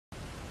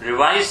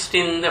revised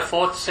in the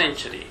 4th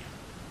century,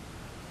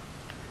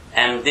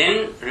 and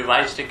then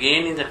revised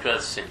again in the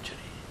 12th century.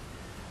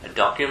 A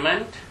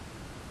document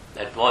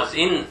that was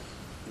in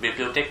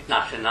Bibliothèque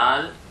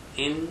Nationale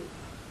in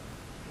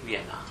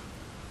Vienna,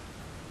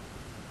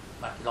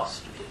 but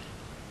lost today.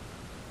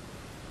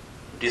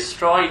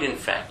 Destroyed, in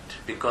fact,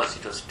 because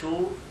it was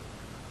too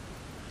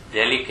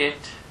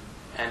delicate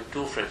and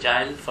too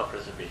fragile for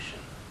preservation.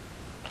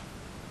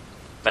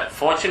 But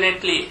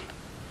fortunately,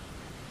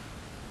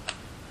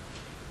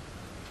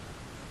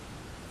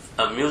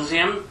 a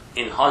museum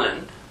in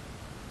Holland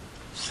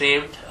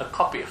saved a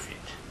copy of it.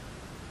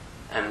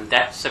 And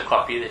that's the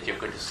copy that you're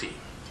going to see.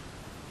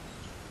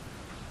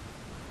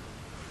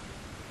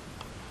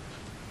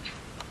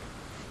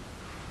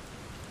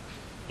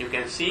 You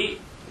can see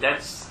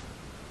that's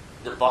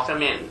the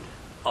bottom end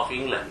of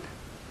England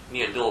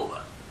near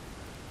Dover.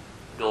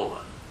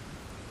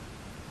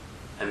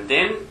 And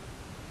then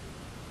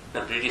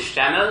the British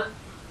Channel,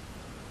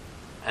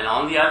 and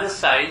on the other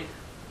side,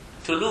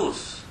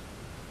 Toulouse,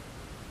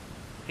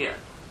 here.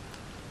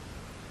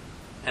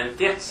 And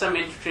that's the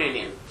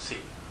Mediterranean Sea.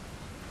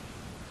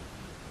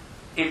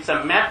 It's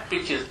a map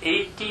which is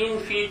 18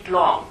 feet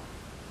long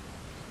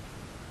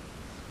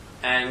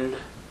and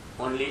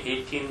only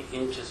 18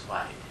 inches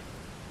wide.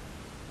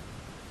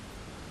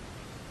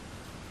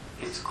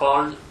 It's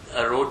called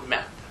a road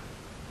map,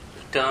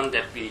 a term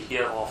that we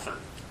hear often.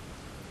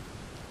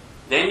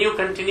 Then you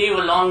continue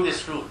along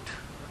this route,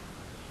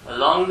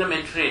 along the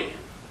Mediterranean,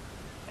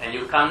 and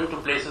you come to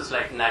places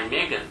like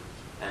Nijmegen,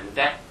 and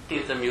that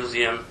is the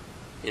museum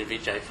in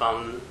which I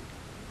found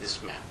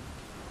this map.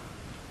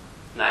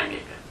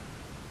 Nijmegen,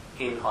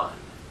 in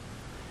Holland.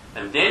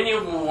 And then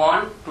you move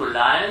on to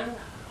Lyon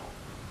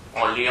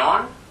or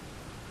Lyon,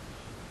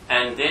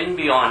 and then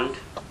beyond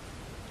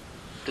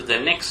to the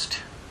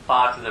next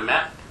part of the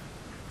map.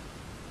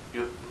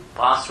 You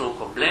pass through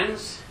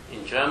Koblenz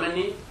in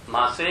Germany,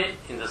 Marseille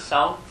in the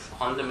south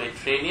on the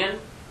Mediterranean,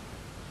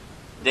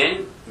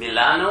 then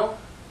Milano,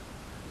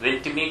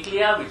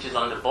 Ventimiglia, which is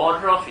on the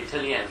border of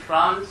Italy and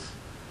France,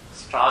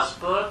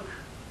 Strasbourg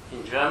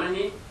in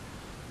Germany,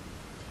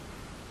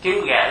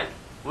 Timgad,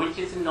 which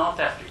is in North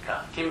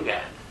Africa,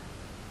 Timgad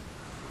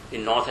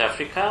in North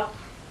Africa.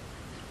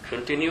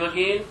 Continue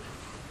again,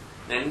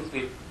 then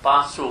we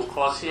pass through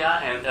Corsica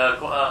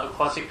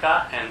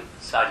and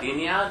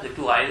Sardinia, the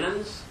two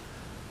islands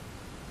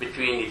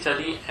between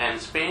Italy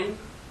and Spain,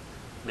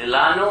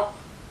 Milano,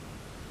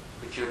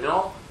 which you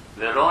know,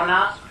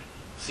 Verona,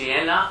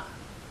 Siena,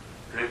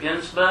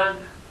 Regensburg,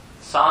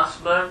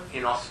 Salzburg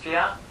in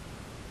Austria,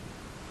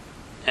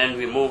 and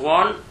we move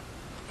on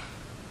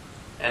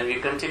and we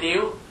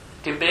continue.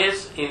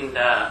 Tibes in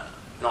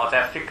North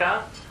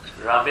Africa,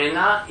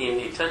 Ravenna in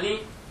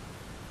Italy,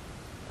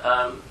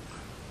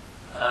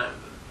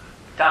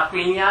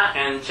 Tarquinia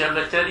and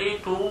Cerveteri,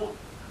 two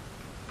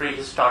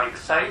prehistoric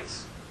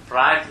sites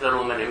prior to the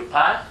Roman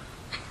Empire.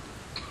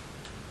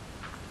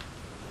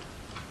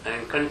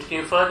 And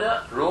continue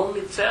further, Rome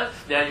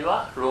itself, there you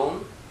are,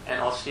 Rome and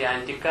Ostia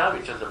Antica,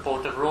 which was the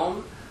port of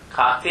Rome,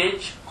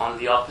 Carthage on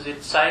the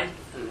opposite side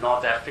in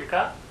North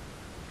Africa,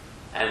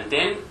 and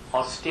then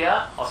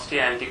Ostia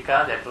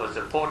Antica, that was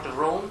the port of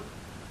Rome,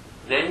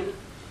 then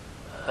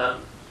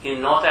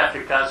in North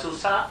Africa,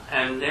 Susa,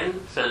 and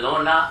then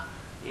Salona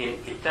in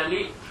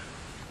Italy.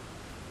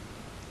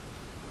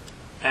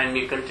 And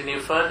we continue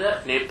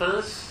further,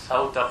 Naples,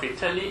 south of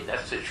Italy,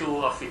 that's the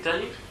shoe of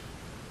Italy,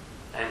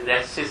 and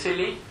that's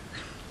Sicily,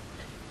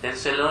 then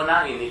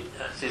Salona in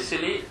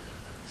Sicily,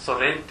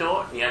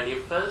 Sorrento near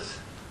Naples,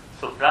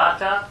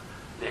 Sobrata,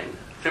 then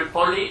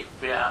Tripoli,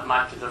 where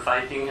much of the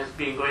fighting has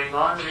been going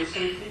on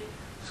recently,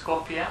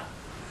 Skopje,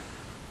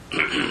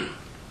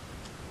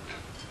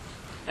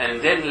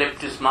 and then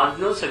Leptis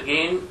Magnus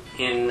again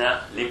in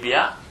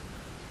Libya,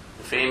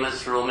 the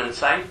famous Roman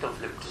site of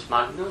Leptis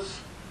Magnus,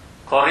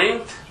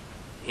 Corinth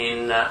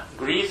in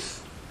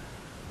Greece,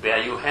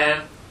 where you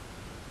have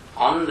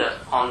on the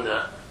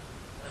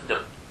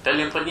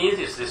Peloponnese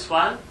is this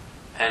one,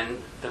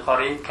 and the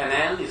Corinth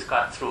Canal is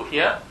cut through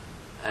here,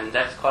 and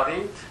that's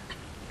Corinth.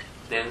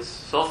 Then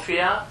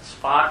Sofia,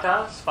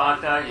 Sparta.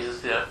 Sparta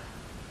is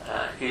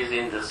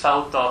in the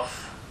south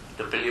of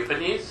the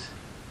Peloponnese.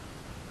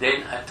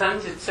 Then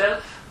Athens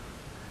itself,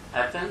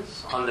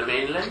 Athens on the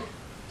mainland,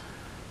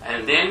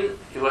 and then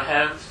you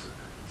have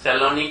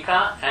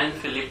Salonika and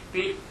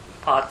Philippi,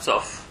 parts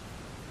of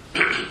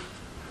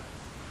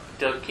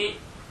Turkey.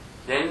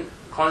 Then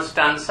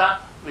Constanza,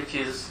 which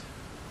is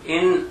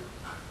in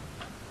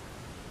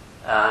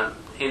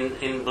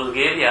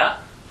Bulgaria,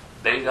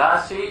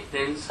 Benghazi,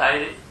 then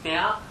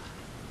Cyrenia,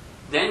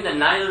 then the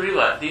Nile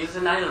River. This is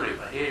the Nile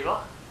River. Here you go.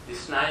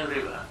 This Nile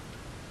River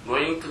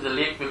going to the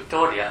Lake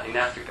Victoria in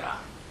Africa.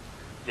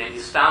 Then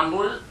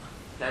Istanbul,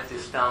 that's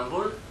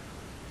Istanbul,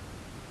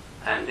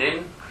 and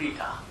then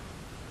Crete.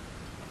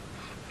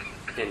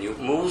 Then you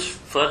move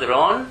further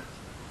on,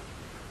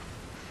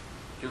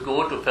 you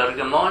go to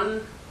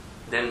Pergamon,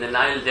 then the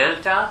Nile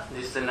Delta.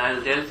 This is the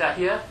Nile Delta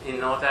here in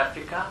North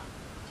Africa.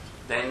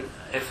 Then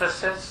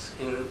Ephesus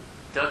in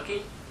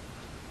Turkey,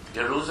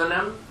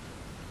 Jerusalem,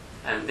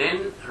 and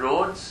then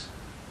Rhodes,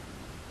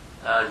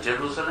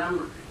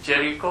 Jerusalem,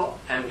 Jericho,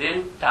 and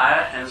then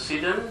Tyre and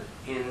Sidon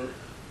in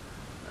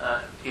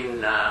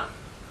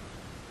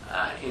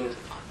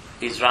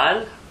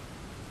Israel,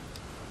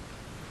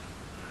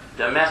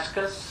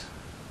 Damascus,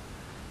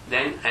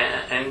 then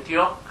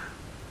Antioch,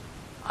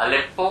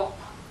 Aleppo,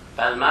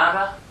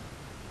 Palmyra,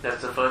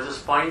 that's the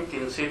furthest point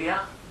in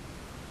Syria,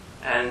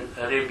 and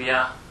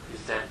Arabia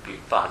is that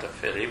big part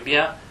of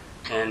Arabia,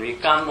 and we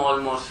come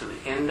almost to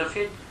the end of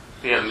it.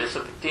 We have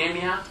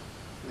Mesopotamia,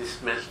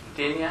 this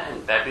Mesopotamia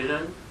and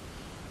Babylon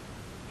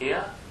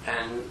here,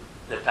 and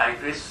the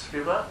Tigris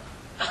River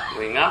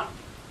going up.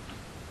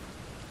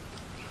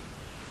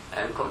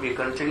 And we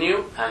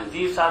continue, and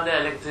these are the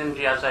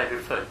Alexandrias I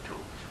referred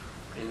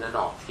to in the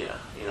north here,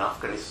 in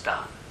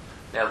Afghanistan.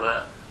 There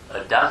were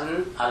a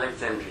dozen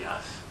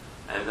Alexandrias,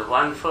 and the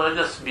one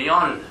furthest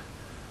beyond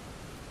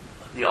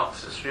the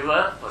Oxus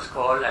River was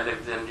called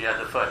Alexandria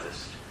the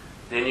furthest.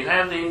 Then you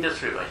have the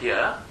Indus River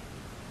here,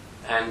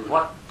 and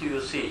what do you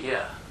see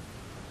here?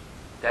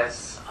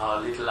 That's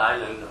our little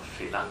island of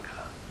Sri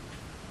Lanka,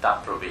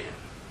 Taprobane.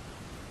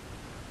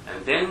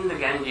 And then the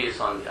Ganges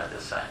on the other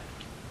side.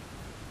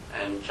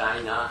 And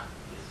China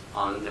is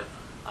on the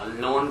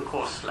unknown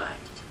coastline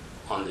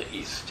on the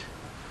east.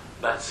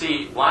 But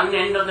see, one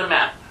end of the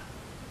map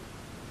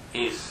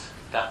is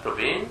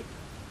Taprobane,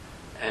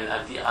 and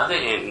at the other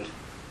end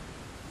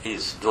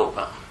is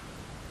Doba.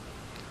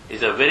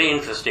 It's a very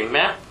interesting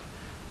map.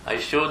 I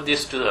showed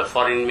this to the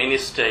foreign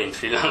minister in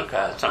Sri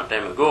Lanka some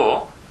time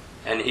ago,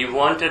 and he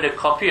wanted a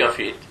copy of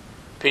it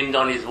pinned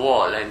on his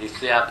wall, and it's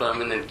there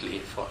permanently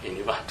for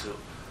anyone to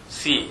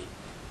see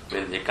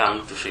when they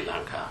come to Sri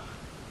Lanka.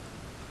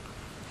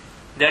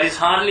 There is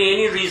hardly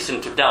any reason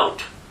to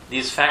doubt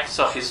these facts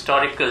of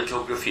historical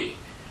geography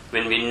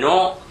when we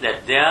know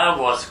that there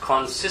was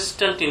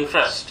consistent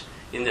interest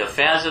in the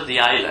affairs of the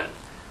island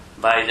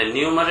by the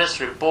numerous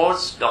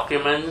reports,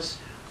 documents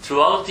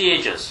throughout the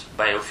ages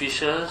by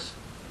officials,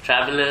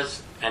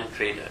 travelers and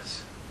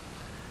traders.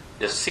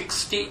 The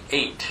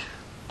 68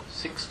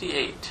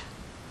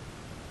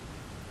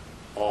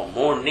 or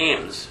more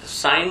names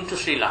assigned to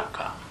Sri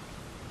Lanka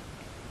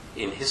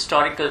in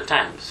historical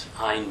times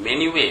are in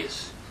many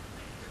ways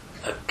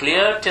a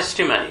clear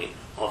testimony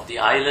of the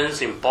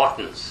island's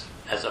importance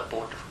as a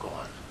port of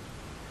call.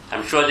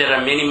 I'm sure there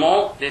are many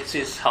more. This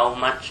is how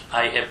much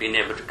I have been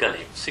able to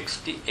collect.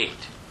 68.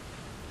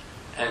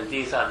 And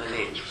these are the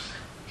names.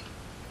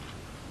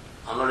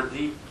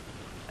 Amardeep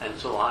and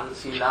so on,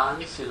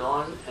 Ceylon,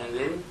 Ceylon, and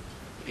then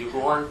you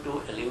go on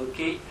to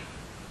Elinke,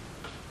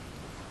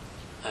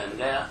 and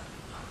there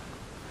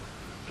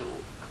to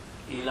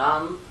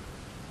Elam,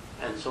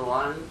 and so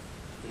on.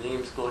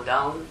 Names go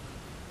down,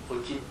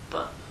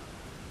 Ojibwa,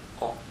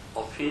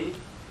 Ophir,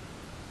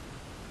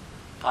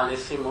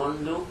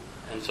 Palesimundo,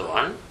 and so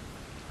on.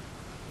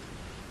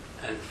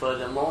 And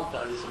furthermore,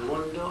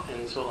 Palesimundo,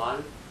 and so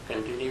on,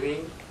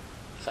 continuing,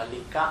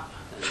 Salika,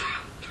 and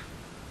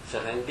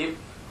Serendip,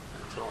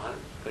 and so on,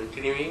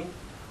 continuing,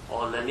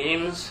 all the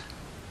names,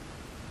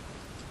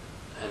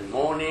 and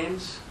more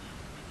names.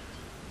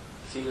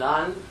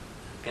 Ceylon,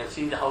 you can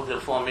see how the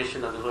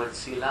formation of the word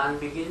Ceylon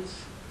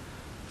begins,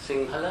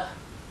 Singhala,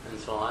 and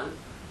so on,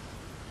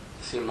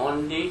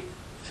 Simondi,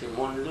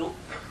 Simundu,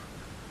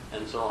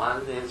 and so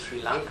on, then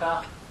Sri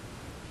Lanka,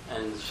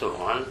 and so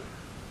on.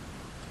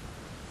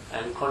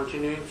 And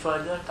continuing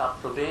further,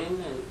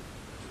 Taprobane, and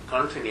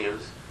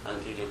continues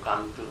until you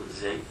come to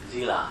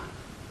Zeeland.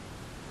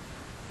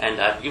 And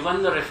I've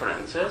given the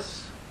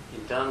references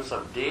in terms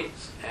of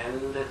dates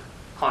and the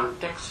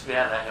context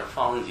where I have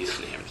found these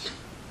names.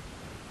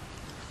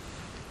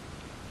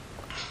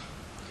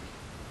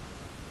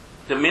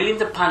 The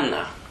Milinda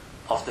Panna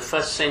of the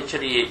 1st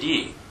century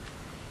AD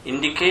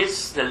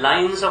indicates the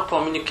lines of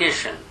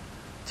communication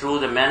through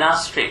the Mannar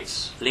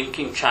Straits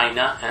linking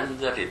China and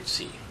the Red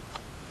Sea.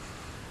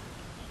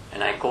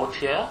 And I quote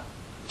here,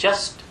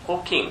 just O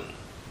king,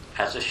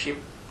 as a ship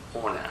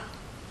owner,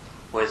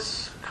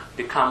 was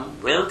become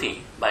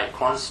wealthy by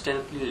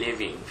constantly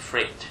levying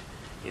freight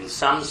in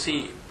some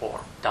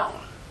seaport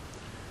town,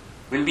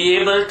 will be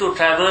able to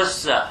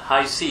traverse the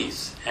high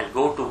seas and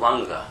go to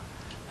Vanga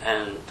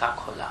and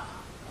Takhola,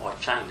 or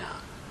China,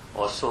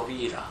 or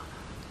Sovira,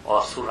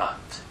 or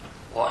Surat,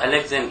 or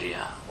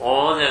Alexandria,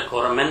 or the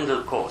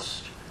Coromandel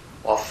coast,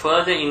 or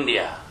further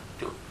India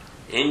to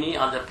any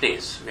other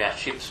place where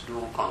ships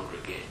do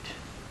congregate.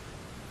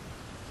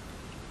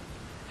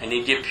 An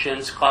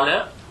Egyptian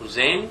scholar,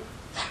 Hussein,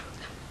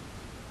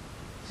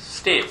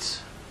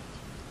 states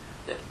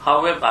that,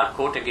 however, I'll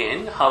quote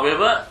again,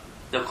 however,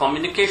 the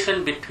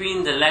communication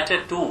between the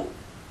latter two,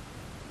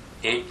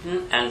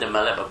 Aden and the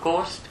Malabar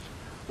coast,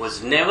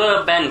 was never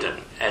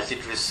abandoned as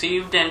it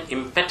received an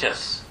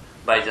impetus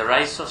by the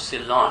rise of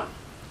Ceylon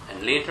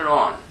and later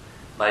on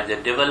by the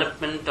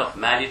development of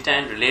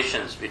maritime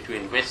relations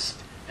between West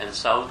and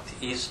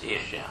Southeast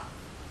Asia.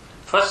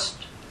 First,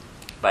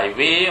 by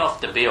way of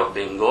the Bay of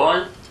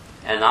Bengal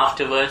and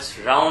afterwards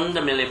round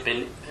the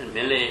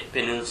Malay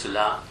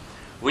Peninsula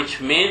which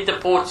made the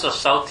ports of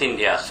South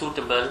India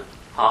suitable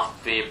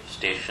halfway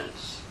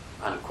stations,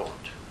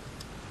 unquote.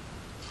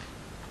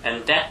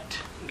 And that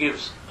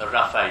gives a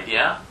rough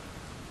idea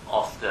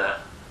of the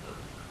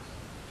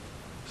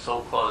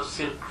so-called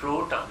Silk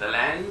Route of the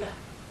land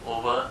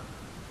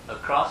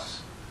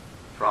across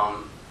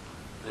from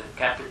the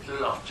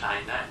capital of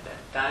China at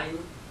that time,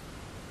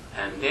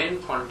 and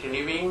then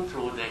continuing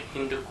through the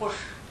Hindu Kush,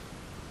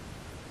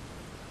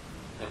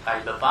 the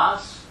Khyber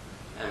Pass,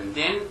 and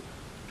then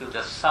to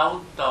the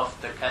south of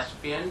the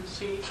Caspian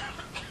Sea,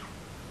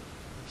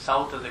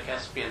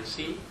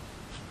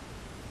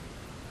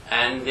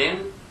 and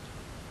then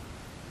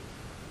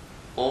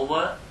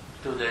over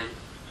to the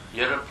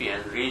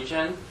European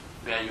region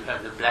where you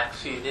have the Black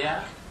Sea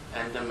there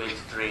and the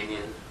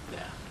Mediterranean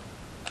there.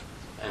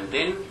 And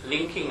then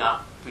linking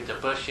up with the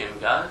Persian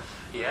Gulf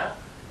here,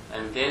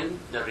 and then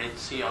the Red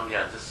Sea on the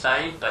other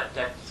side, but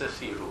that's the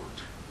sea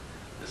route.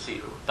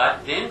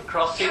 But then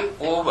crossing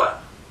over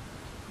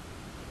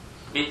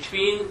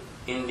between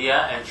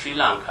India and Sri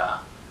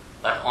Lanka,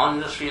 but on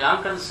the Sri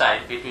Lankan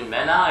side between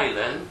Manna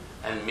Island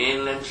and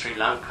mainland Sri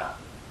Lanka.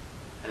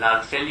 And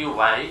I'll tell you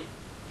why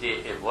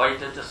they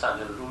avoided the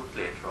southern route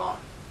later on.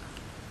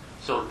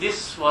 So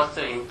this was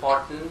the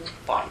important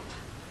point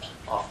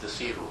of the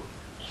sea route.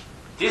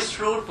 This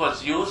route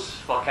was used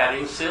for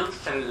carrying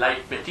silks and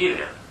light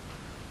material.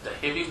 The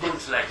heavy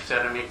goods like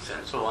ceramics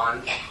and so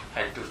on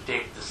had to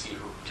take the sea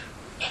route.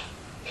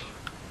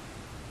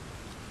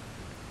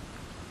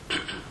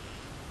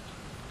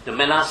 The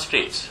Manna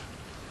Straits.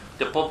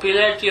 The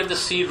popularity of the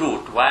sea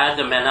route via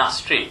the Manna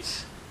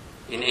Straits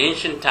in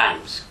ancient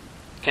times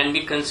can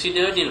be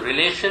considered in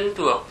relation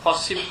to a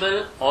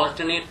possible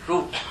alternate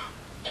route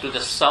to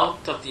the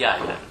south of the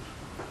island,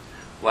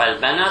 while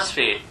Manna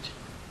Strait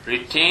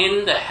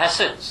retained the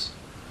hazards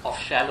of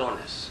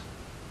shallowness,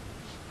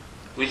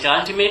 which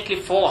ultimately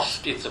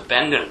forced its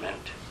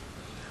abandonment.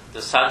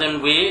 The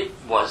southern way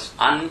was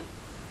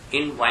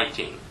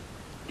uninviting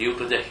due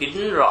to the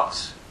hidden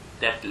rocks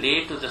that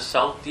lay to the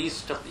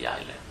southeast of the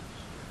island.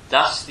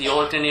 Thus, the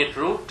alternate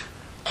route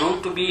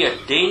proved to be a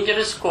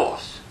dangerous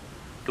course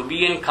to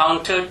be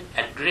encountered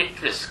at great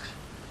risk,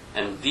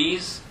 and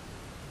these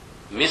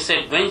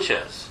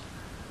misadventures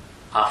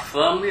are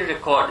firmly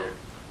recorded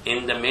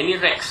in the many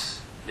wrecks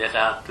that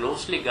are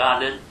closely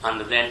guarded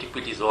under the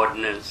Antiquities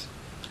Ordinance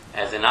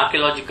as an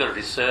archaeological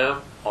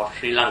reserve of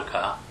Sri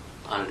Lanka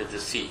under the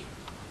sea.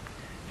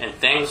 And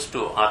thanks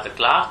to Arthur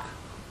Clarke,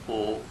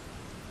 who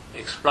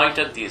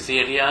exploited these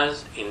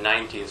areas in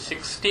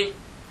 1960,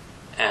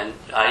 and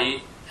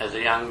I, as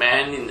a young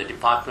man in the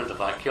Department of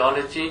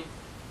Archaeology,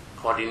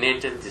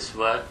 coordinated this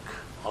work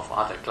of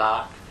Arthur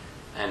Clarke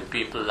and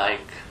people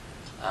like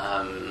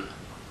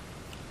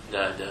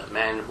the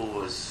man who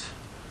was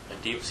a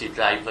deep sea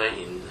diver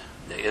in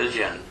the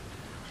Elgin,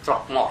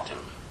 Throckmorton,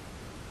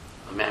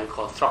 a man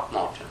called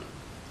Throckmorton.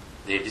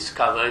 They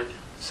discovered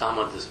some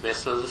of these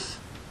vessels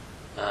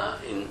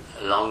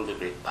along the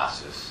great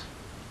passes.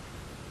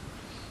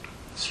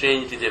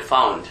 Strangely, they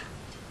found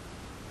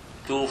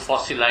 2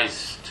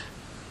 fossilized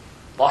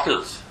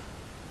bottles,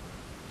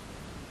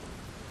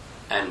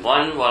 and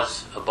one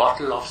was a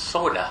bottle of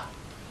soda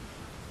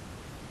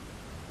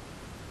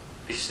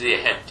which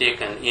they had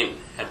taken in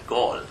at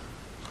Gaul,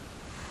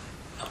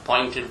 a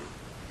pointed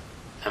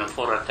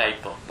amphora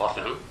type of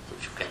bottle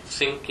which you can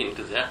sink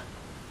into the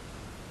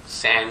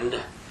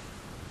sand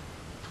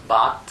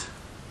bath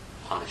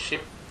on a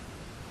ship,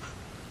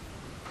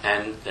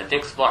 and the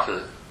next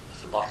bottle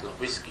was a bottle of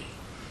whiskey,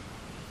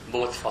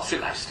 both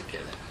fossilized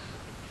together.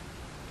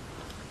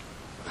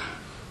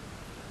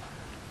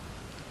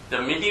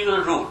 The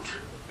medieval route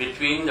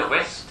between the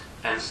West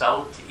and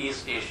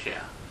Southeast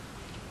Asia,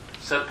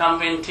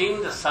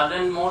 circumventing the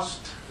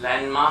southernmost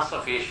landmass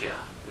of Asia,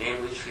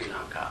 namely Sri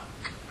Lanka.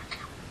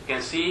 You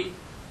can see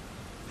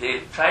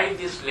they tried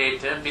this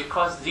later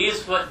because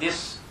this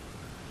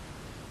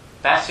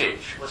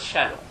passage was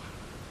shallow.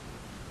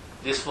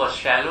 This was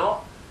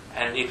shallow,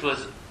 and it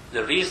was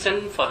the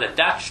reason for the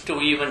Dutch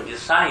to even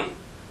design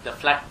the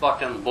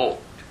flat-bottom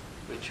boat,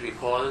 which we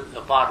call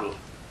the paru.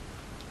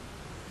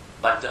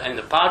 And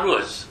the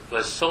parus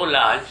were so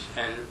large,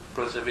 and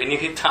Professor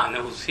Venivitana,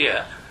 who's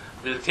here,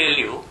 will tell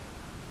you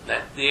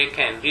that they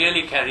can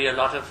really carry a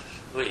lot of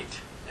weight.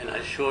 And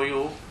I'll show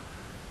you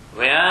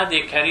where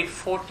they carried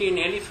 14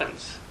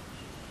 elephants.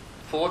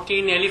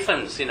 14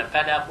 elephants in a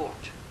Pada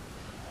boat.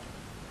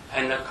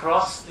 And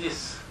across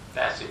this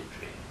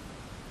passageway,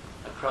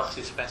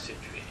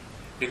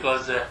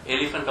 because the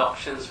elephant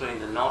auctions were in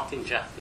the north in Java.